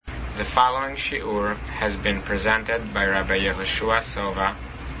The following shiur has been presented by Rabbi Yehoshua Sova,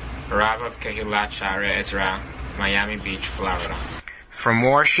 Rav of Kehilat Sha'arei Ezra, Miami Beach, Florida. For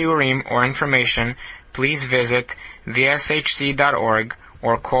more shiurim or information, please visit theshc.org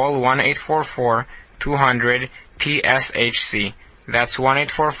or call 1-844-200-PSHC. That's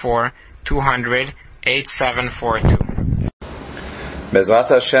 1-844-200-8742. Bezrat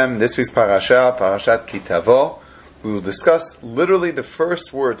Hashem, this week's Parashat Ki Tavo, we will discuss literally the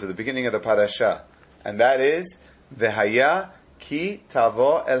first words at the beginning of the parasha, and that is Vehaya Ki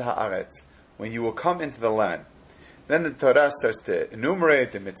Tavo El Haaretz, when you will come into the land. Then the Torah starts to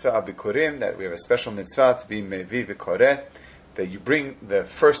enumerate the mitzvah bikurim, that we have a special mitzvah to be mevi v'koreh, that you bring the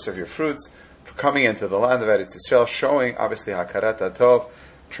first of your fruits for coming into the land of Eretz Yisrael, showing obviously Hakarat HaTov,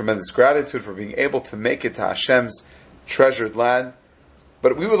 tremendous gratitude for being able to make it to Hashem's treasured land.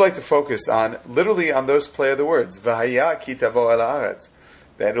 But we would like to focus on, literally on those play of the words, V'haya ki tavo el haaretz,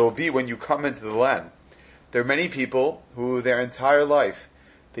 that it will be when you come into the land. There are many people who their entire life,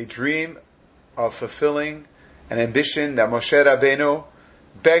 they dream of fulfilling an ambition that Moshe Rabbeinu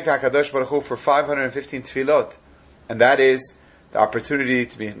begged HaKadosh Baruch Hu for 515 tefillot, and that is the opportunity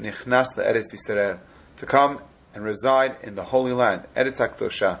to be nichnas le'Eretz Yisrael, to come and reside in the Holy Land, Eretz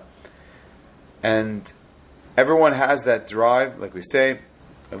HaKdosha. And everyone has that drive, like we say,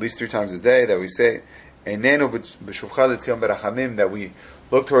 at least 3 times a day, that we say, Einenu b'shuvcha l'tzion berachamim, that we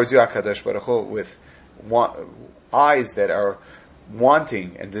look towards you, HaKadosh Baruch Hu, with eyes that are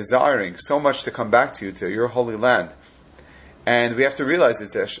wanting and desiring so much to come back to you, to your holy land. And we have to realize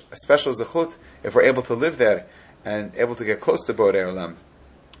it's a special zechut if we're able to live there and able to get close to Borei Olam.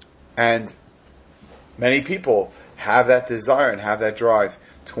 And many people have that desire and have that drive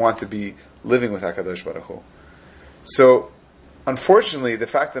to want to be living with HaKadosh Baruch Hu. So, unfortunately, the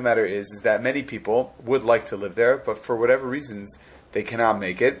fact of the matter is that many people would like to live there, but for whatever reasons, they cannot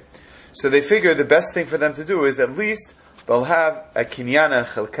make it. So they figure the best thing for them to do is at least they'll have a kinyan and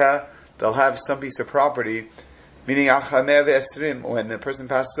chelka, they'll have some piece of property, meaning achameh ve'esrim, when the person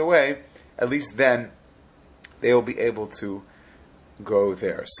passes away, at least then they will be able to go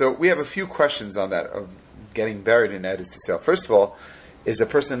there. So we have a few questions on that, of getting buried in Eretz Yisrael. First of all, is a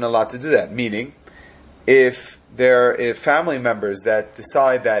person allowed to do that? Meaning, if there are family members that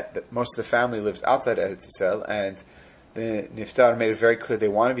decide that most of the family lives outside Eretz Yisrael, and the Niftar made it very clear they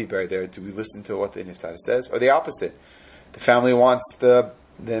want to be buried there, do we listen to what the Niftar says? Or the opposite? The family wants the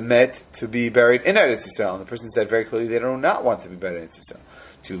Met to be buried in Eretz Yisrael, and the person said very clearly they do not want to be buried in Eretz Yisrael.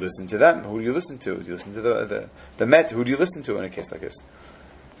 Do you listen to them? Who do you listen to? Do you listen to the Met? Who do you listen to in a case like this?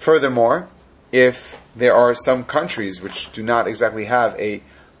 Furthermore, if there are some countries which do not exactly have a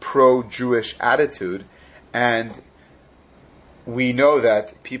pro-Jewish attitude, and we know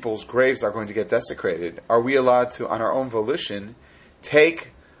that people's graves are going to get desecrated, are we allowed to, on our own volition,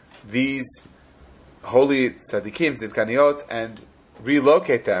 take these holy tzaddikim, tzidkaniot, and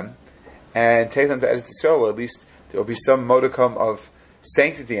relocate them, and take them to Eretz Yisrael? Well, at least there will be some modicum of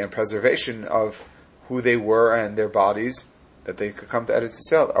sanctity and preservation of who they were and their bodies, that they could come to Eretz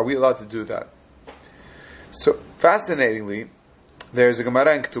Yisrael. Are we allowed to do that? So, fascinatingly, there's a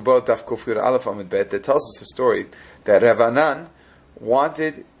Gemara in Ketubot Daf Kuf Yud Aleph Amud Bet that tells us a story that Rav Anan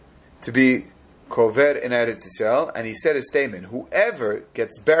wanted to be kover in Eretz Yisrael, and he said a statement: whoever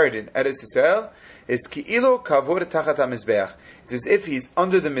gets buried in Eretz Yisrael is ki'ilu kavur tachat ha-mizbeach. It's as if he's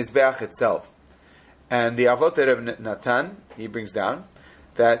under the mizbeach itself. And the Avot Rav Natan, he brings down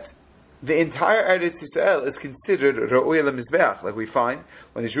that the entire Eretz Yisrael is considered ra'uya le-mizbeach. Like we find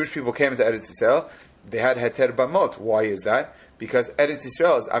when the Jewish people came into Eretz Yisrael, they had heter bamot. Why is that? Because Eretz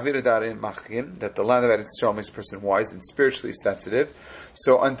Yisrael is avir darim machkim, that the land of Eretz Yisrael makes a person wise and spiritually sensitive.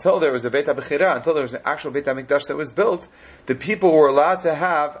 So until there was a Beit HaBechira, until there was an actual Beit HaMikdash that was built, the people were allowed to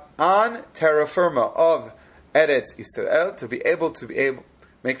have on terra firma of Eretz Yisrael to be able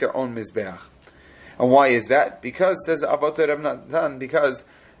make their own mizbeach. And why is that? Because, says Avot Rav Natan, because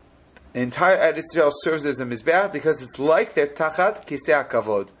the entire Eretz Yisrael serves as a mizbeach, because it's like their tachat kisei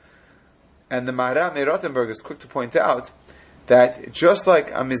hakavod. And the Maharam Rothenberg is quick to point out that just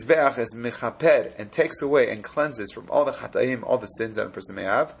like a mizbeach is mechaper and takes away and cleanses from all the chataim, all the sins that a person may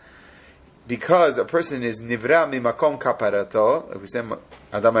have, because a person is nivra mimakom kaparato, like we say,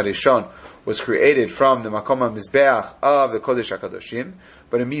 Adam HaRishon was created from the makom mizbeach of the Kodesh HaKadoshim,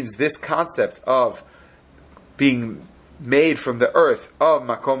 but it means this concept of being made from the earth of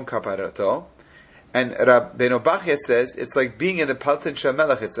makom kaparato. And Rabbeinu Bachya says it's like being in the Paltin Shel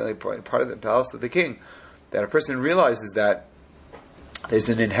Melech, it's like part of the palace of the king, that a person realizes that there's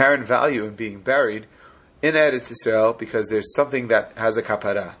an inherent value in being buried in Eretz Yisrael because there's something that has a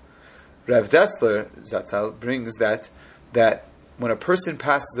kapara. Rav Dessler Zatzal brings that when a person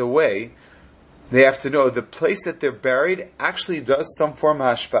passes away, they have to know the place that they're buried actually does some form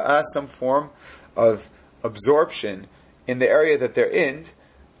of hashpa'ah, some form of absorption in the area that they're in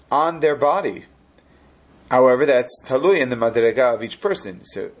on their body. However, that's talui in the madrega of each person.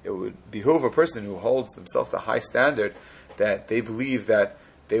 So it would behoove a person who holds themselves to a high standard that they believe that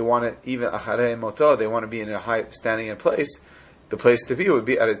they want to, even acharei moto, they want to be in a high standing in place. The place to be would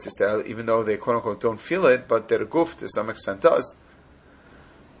be Eretz Yisrael, even though they quote unquote don't feel it, but their guf to some extent does.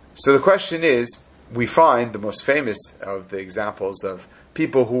 So the question is, we find the most famous of the examples of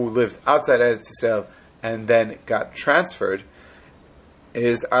people who lived outside Eretz Yisrael and then got transferred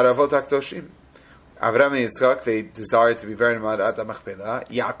is Aravot HaKdoshim. Avraham and Yitzchak, they desired to be buried in Ma'arat HaMachpelah.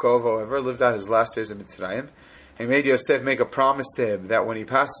 Yaakov, however, lived out his last years in Mitzrayim. He made Yosef make a promise to him that when he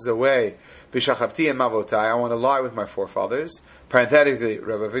passes away, V'shachavti em avotai, I want to lie with my forefathers. Parenthetically,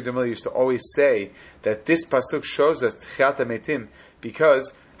 Rabbi Victor Miller used to always say that this pasuk shows us Tchiat HaMetim,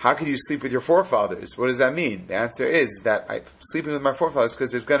 because how could you sleep with your forefathers? What does that mean? The answer is that I'm sleeping with my forefathers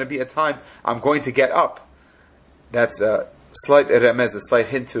because there's going to be a time I'm going to get up. That's a slight remez, a slight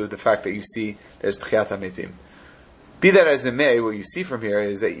hint to the fact that you see there's Tchiat HaMetim. Be that as it may, what you see from here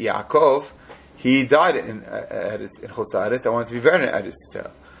is that Yaakov, he died in Chutz La'aretz. I wanted to be buried in Eretz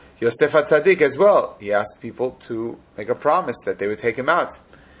Yisrael. Yosef HaTzadik as well. He asked people to make a promise that they would take him out.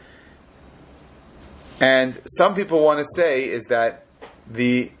 And some people want to say is that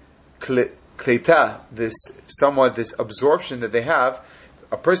the kleta, this absorption that they have,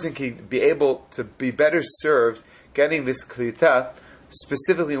 a person can be able to be better served getting this kleta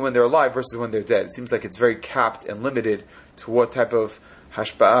specifically when they're alive versus when they're dead. It seems like it's very capped and limited to what type of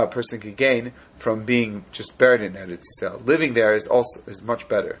hashpa'ah a person can gain from being just buried in Eretz Yisrael. Living there is much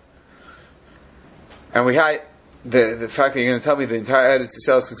better. And we had the fact that you're going to tell me the entire Eretz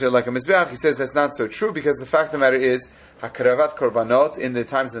Yisrael is considered like a mizbeach. He says that's not so true because the fact of the matter is hakaravat korbanot in the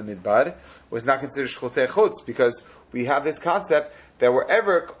times of the Midbar was not considered shchutei chutz because we have this concept that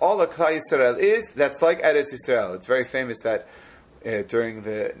wherever all of Klal Yisrael is, that's like Eretz Yisrael. It's very famous that during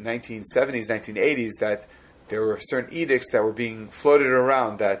the 1970s, 1980s, that there were certain edicts that were being floated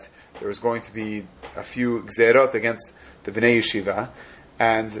around that there was going to be a few gzerot against the Bnei Yeshiva.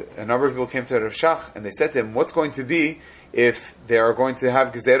 And a number of people came to Rav Shach and they said to him, what's going to be if they are going to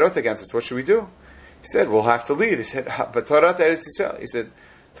have gzerot against us? What should we do? He said, we'll have to leave. He said, but Torah Eretz Yisrael. He said,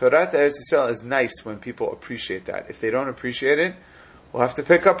 Torah Eretz Yisrael is nice when people appreciate that. If they don't appreciate it, we'll have to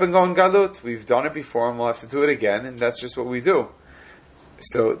pick up and go in Galut. We've done it before and we'll have to do it again, and that's just what we do.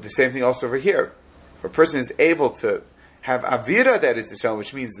 So the same thing also over here. If a person is able to have Avira Eretz Yisrael,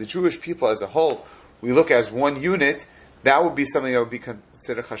 which means the Jewish people as a whole, we look as one unit, that would be something that would be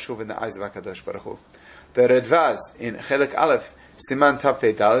considered chashuv in the eyes of HaKadosh Baruch Hu. The Redvaz in Chelek Aleph, Siman Tav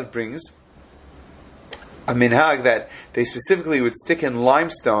Pei Dalet brings a minhag that they specifically would stick in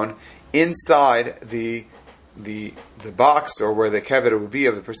limestone inside the box or where the kever would be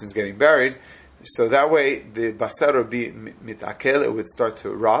of the person's getting buried, so that way the basar would be mitakel, it would start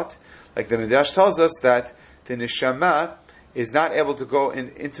to rot. Like the Midrash tells us that the neshama is not able to go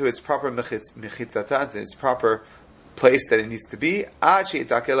into its proper mechitzatan, its proper place that it needs to be,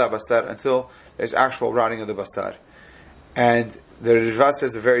 until there's actual rotting of the basar. And the Ritva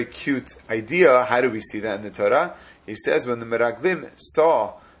says a very cute idea. How do we see that in the Torah? He says when the Meraglim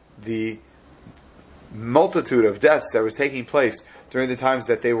saw the multitude of deaths that was taking place during the times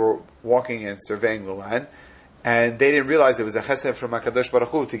that they were walking and surveying the land, and they didn't realize it was a chesed from HaKadosh Baruch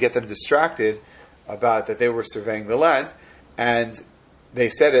Hu to get them distracted about that they were surveying the land, and they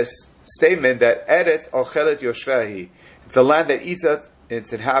said a statement that Eretz Ochelet Yoshvehi, it's a land that eats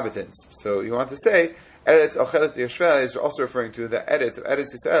its inhabitants. So you want to say Eretz Ochelet Yoshvehi is also referring to the Eretz of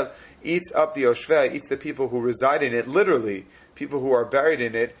Eretz Yisrael eats up the Yoshvehi, eats the people who reside in it, literally people who are buried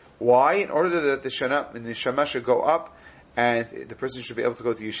in it. Why? In order that the neshama should go up and the person should be able to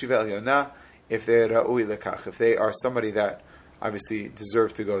go to Yeshiva Elyonah if they are ra'ui lekach, if they are somebody that obviously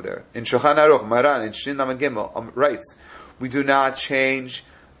deserve to go there. In Shulchan Aruch, Maran, in Shin Lamed Gimel, writes, we do not change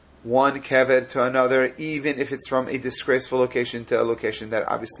one kever to another, even if it's from a disgraceful location to a location that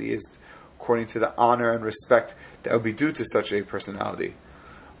obviously is according to the honor and respect that would be due to such a personality.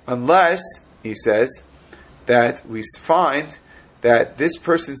 Unless, he says, that we find that this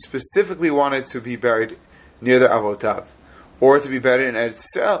person specifically wanted to be buried near the Avotav, or to be buried in Eretz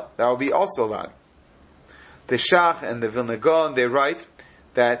Yisrael. That would be also allowed. The Shach and the Vilna Gaon, they write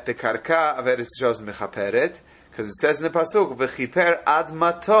that the karka of Eretz Yisrael is mechaperet, because it says in the pasuk, "V'chiper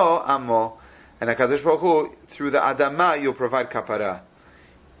admato amo," and HaKadosh Baruch Hu, through the adama, you'll provide kapara.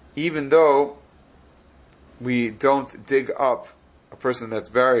 Even though we don't dig up a person that's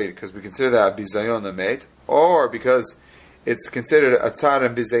buried, because we consider that bizayon lamet, or because it's considered a tzar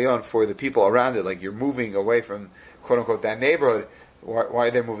and bizayon for the people around it. Like you're moving away from quote unquote that neighborhood. Why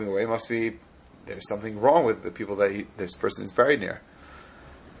are they moving away? It must be there's something wrong with the people that this person is buried near.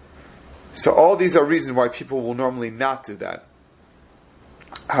 So all these are reasons why people will normally not do that.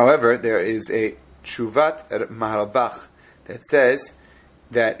 However, there is a Tshuvat Maharabach that says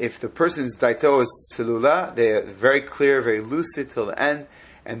that if the person's daito is tzelula, they are very clear, very lucid till the end,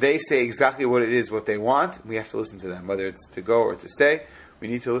 and they say exactly what it is, what they want, we have to listen to them. Whether it's to go or to stay, we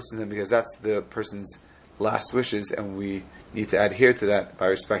need to listen to them because that's the person's last wishes, and we need to adhere to that by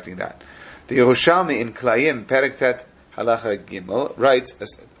respecting that. The Yerushalmi in Klayim, Perek Tet Halacha Gimel, writes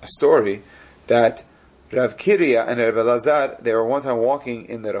a story that Rav Kiria and Rav Elazar, they were one time walking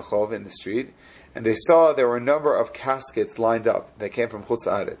in the Rehov, in the street, and they saw there were a number of caskets lined up that came from Chutz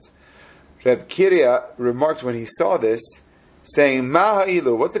Haaretz. Rav Kiria remarked when he saw this, saying, Ma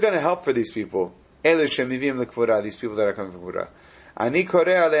ha'ilu, what's it going to help for these people? Elu shemivim l'kvura, these people that are coming from Kvura. Ani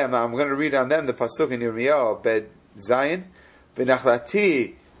koreh aleim, I'm going to read on them the pasuk in Yirmiyahu, Bed Zayin,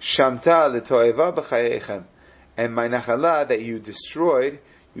 v'nachlati shamta l'toeva b'chayeichem. And my nachala that you destroyed,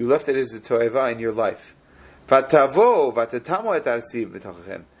 you left it as the toeva in your life. Vatavo vatatamu et artzi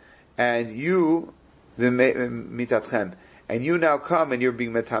b'tochechem. And you, mitatchem, and you now come and you're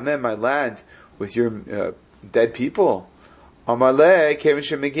being metamem my land with your dead people. Amalei kevin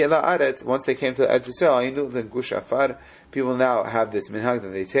shemigila aretz. Once they came to Eretz Yisrael, I knew the gush afar. People now have this minhag that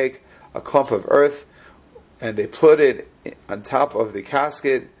they take a clump of earth and they put it on top of the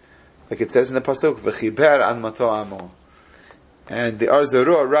casket, like it says in the pasuk, v'chiber an mato amo. And the Ar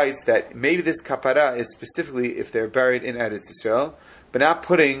Zarua writes that maybe this kapara is specifically if they're buried in Eretz Yisrael, but not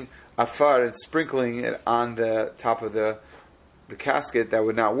putting afar and sprinkling it on the top of the casket. That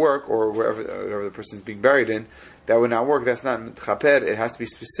would not work, or wherever the person is being buried in, that would not work. That's not mitchaper. It has to be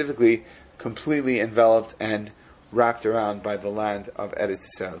specifically completely enveloped and wrapped around by the land of Eretz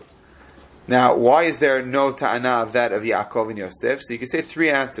Yisrael. Now, why is there no ta'ana of that of Yaakov and Yosef? So you can say three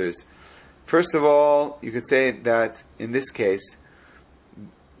answers. First of all, you could say that in this case,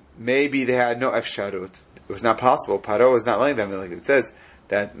 maybe they had no efsharut. It was not possible. Paro was not letting them. Like it says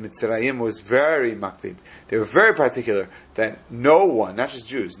that Mitzrayim was very makpid. They were very particular that no one, not just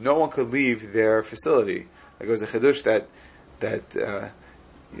Jews, no one could leave their facility. Like it was a chidush that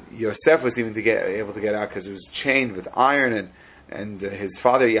Yosef was even able to get out because it was chained with iron, and his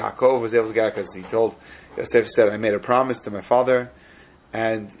father Yaakov was able to get out because he told Yosef, said, I made a promise to my father.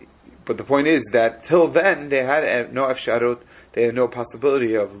 But the point is that till then they had no efsharut, they had no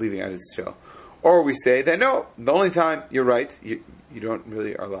possibility of leaving Eretz Yisrael. Or we say that no, the only time, you're right, you don't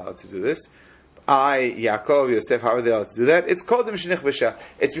really are allowed to do this. Yaakov, Yosef, how are they allowed to do that? It's called the Mishnich B'Shah.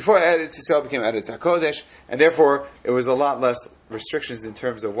 It's before Eretz Yisrael became Eretz HaKodesh, and therefore it was a lot less restrictions in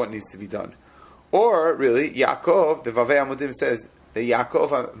terms of what needs to be done. Or, really, Yaakov, the Vavei Amudim says, the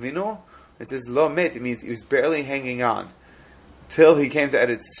Yaakov Avinu, it says lo met, it means he was barely hanging on. Till he came to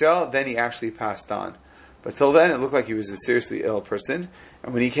Eretz Yisrael, then he actually passed on. But till then, it looked like he was a seriously ill person.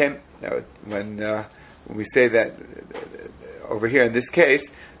 And when he came, when we say that over here in this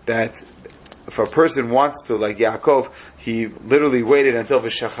case, that if a person wants to, like Yaakov, he literally waited until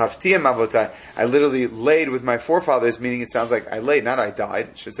v'shachavti avotai. I literally laid with my forefathers, meaning it sounds like I laid, not I died.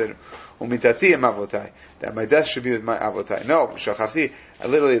 It should say umitati avotai, that my death should be with my avotai. No, v'shachavti.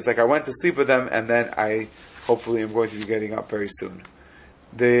 It's like I went to sleep with them, and then I hopefully am going to be getting up very soon.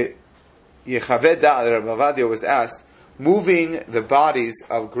 The Yechaveh Da'al Rav Ovadia was asked, moving the bodies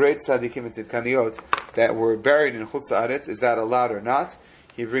of great tzaddikim and tzidkaniyot that were buried in Chutz Haaretz, is that allowed or not?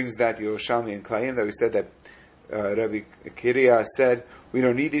 He brings that Yerushalmi and Klayim, that we said that Rabbi Kiria said, we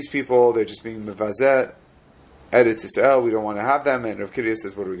don't need these people, they're just being mevazeh, Eretz Yisrael, we don't want to have them, and Rabbi Kiria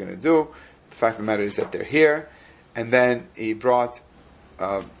says, what are we going to do? The fact of the matter is that they're here. And then he brought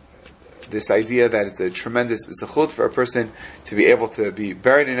this idea that it's a tremendous zechut for a person to be able to be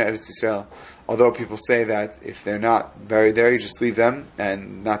buried in Eretz Yisrael. Although people say that if they're not buried there, you just leave them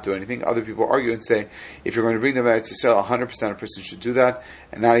and not do anything. Other people argue and say, if you're going to bring them to Eretz Yisrael, 100% a person should do that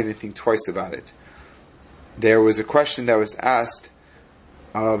and not even think twice about it. There was a question that was asked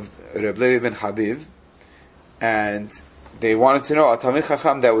of Reb Levi ben Habib, and they wanted to know a Talmid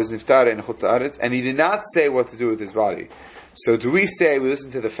Chacham that was niftar in Chutz Haaretz, and he did not say what to do with his body. So do we say, we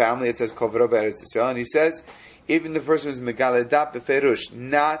listen to the family, it says Kovro Be'eretz Yisrael, and he says, even the person who's Megaledap Beferush,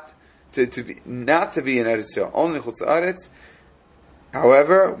 not to be in Eretz Yisrael, only Chutz Haaretz.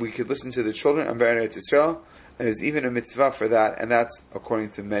 However, we could listen to the children and bear in Eretz Yisrael, and there's even a mitzvah for that, and that's according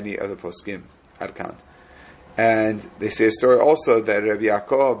to many other poskim, Arkan. And they say a story also that Rabbi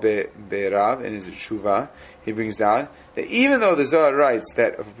Yaakov Be'erav, in his Tshuva, he brings down, that even though the Zohar writes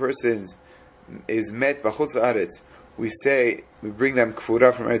that if a person is met b'chutz haaretz, we bring them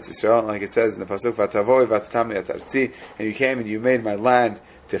kfura from Eretz Yisrael, like it says in the pasuk, "Vatavoi v'atatam et artzi," and you came and you made my land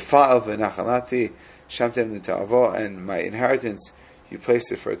defiled v'nachalati, shamtem l'ta'avo, and my inheritance you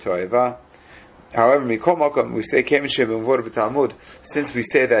placed it for a to'eva. However, mikol makom, we say came and Talmud, since we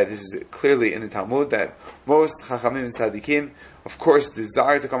say that this is clearly in the Talmud that most chachamim and tzaddikim, of course,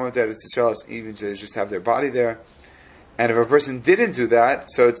 desire to come up to Eretz Yisrael, even to just have their body there. And if a person didn't do that,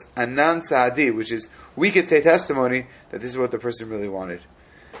 so it's anan tzadi, which is, we could say testimony that this is what the person really wanted.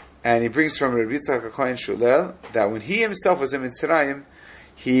 And he brings from Rabbi Yitzchak HaKohen Shulel that when he himself was in Mitzrayim,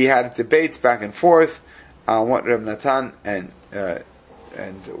 he had debates back and forth on what Reb Natan and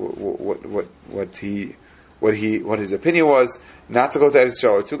what his opinion was, not to go to Eretz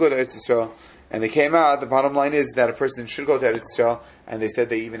Yisrael or to go to Eretz Yisrael. And they came out, the bottom line is that a person should go to Eretz Yisrael, and they said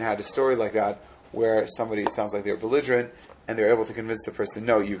they even had a story like that, where somebody, it sounds like they were belligerent, and they were able to convince the person,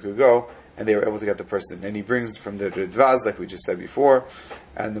 no, you could go, and they were able to get the person. And he brings from the Ridvaz, like we just said before,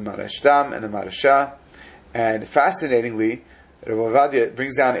 and the Marashtam, and the Marashah. And fascinatingly, Rabbi Ovadia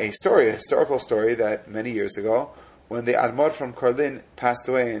brings down a historical story, that many years ago, when the Admor from Karlin passed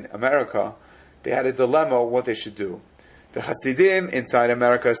away in America, they had a dilemma what they should do. The Hasidim inside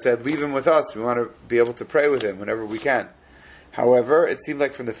America said, leave him with us, we want to be able to pray with him whenever we can. However, it seemed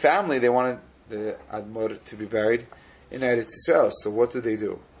like from the family, they wanted the Admor to be buried in Eretz Yisrael. So what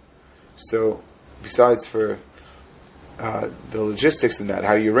do? So, besides for the logistics in that,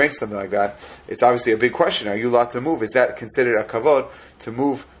 how do you arrange something like that? It's obviously a big question. Are you allowed to move? Is that considered a kavod to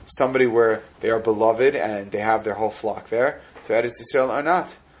move somebody where they are beloved and they have their whole flock there to Eretz Yisrael or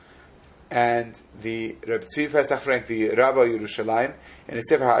not? And the Reb Tzvi Pesach Frank, the Rabbi Yerushalayim, in the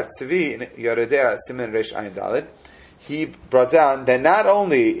Sefer HaTzvi, in Yoredea Siman Resh Ayin Daled, he brought down that not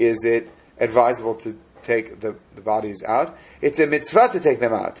only is it advisable to take the bodies out, it's a mitzvah to take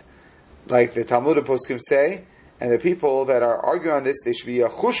them out. Like the Talmud and Poskim say, and the people that are arguing on this, they should be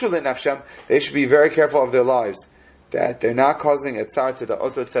chushu lenafsham, they should be very careful of their lives, that they're not causing a tsar to the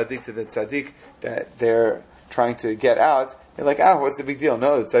oto tzaddik, to the tzaddik that they're trying to get out. They're like, what's the big deal?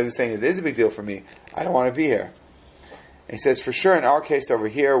 No, the tzaddik is saying, it is a big deal for me. I don't want to be here. And he says, for sure, in our case over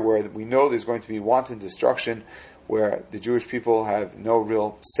here, where we know there's going to be wanton destruction, where the Jewish people have no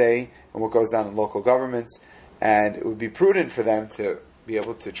real say in what goes on in local governments, and it would be prudent for them to be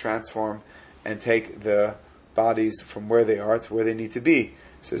able to transform and take the bodies from where they are to where they need to be.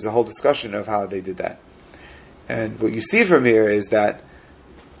 So there's a whole discussion of how they did that. And what you see from here is that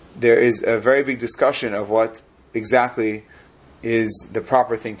there is a very big discussion of what exactly is the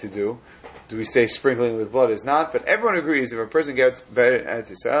proper thing to do. Do we say sprinkling with blood is not? But everyone agrees if a person gets buried in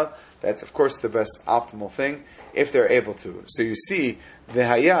Eretz Yisrael, that's of course the best optimal thing, if they're able to. So you see,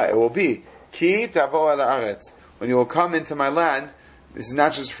 v'haya, it will be, ki tavo el haaretz, when you will come into my land. This is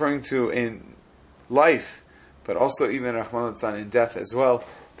not just referring to in life, but also even Rahman al-Tzan in death as well,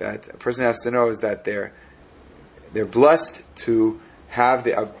 that a person has to know is that they're blessed to have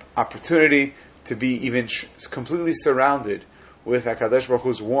the opportunity to be even completely surrounded with HaKadosh Baruch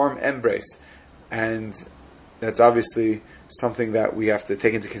Hu's warm embrace. And that's obviously something that we have to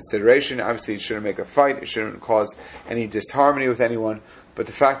take into consideration. Obviously, it shouldn't make a fight, it shouldn't cause any disharmony with anyone, but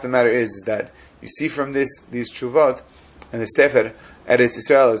the fact of the matter is that you see from these tshuvot and the Sefer Eretz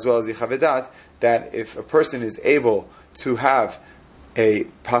Yisrael as well as the Chavedat, that if a person is able to have a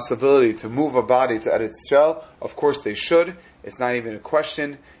possibility to move a body to Eretz Yisrael, of course they should. It's not even a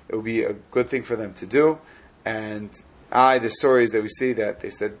question. It would be a good thing for them to do. And the stories that we see that they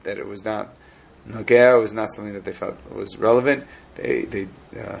said that it was not nogea, it was not something that they felt was relevant. They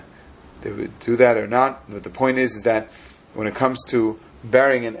would do that or not. But the point is that when it comes to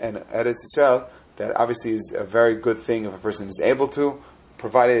burying in Eretz Yisrael, that obviously is a very good thing if a person is able to,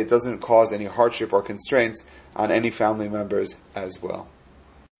 provided it doesn't cause any hardship or constraints on any family members as well.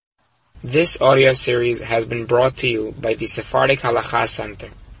 This audio series has been brought to you by the Sephardic Halacha Center.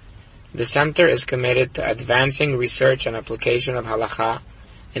 The center is committed to advancing research and application of Halacha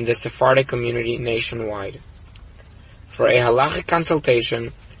in the Sephardic community nationwide. For a halachic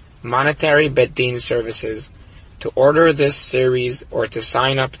consultation, monetary Bet Din services, to order this series or to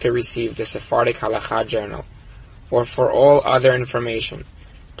sign up to receive the Sephardic Halacha Journal, or for all other information,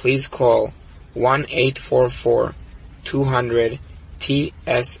 please call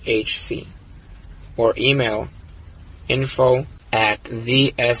 1-844-200-TSHC or email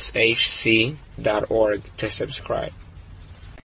info@theshc.org to subscribe.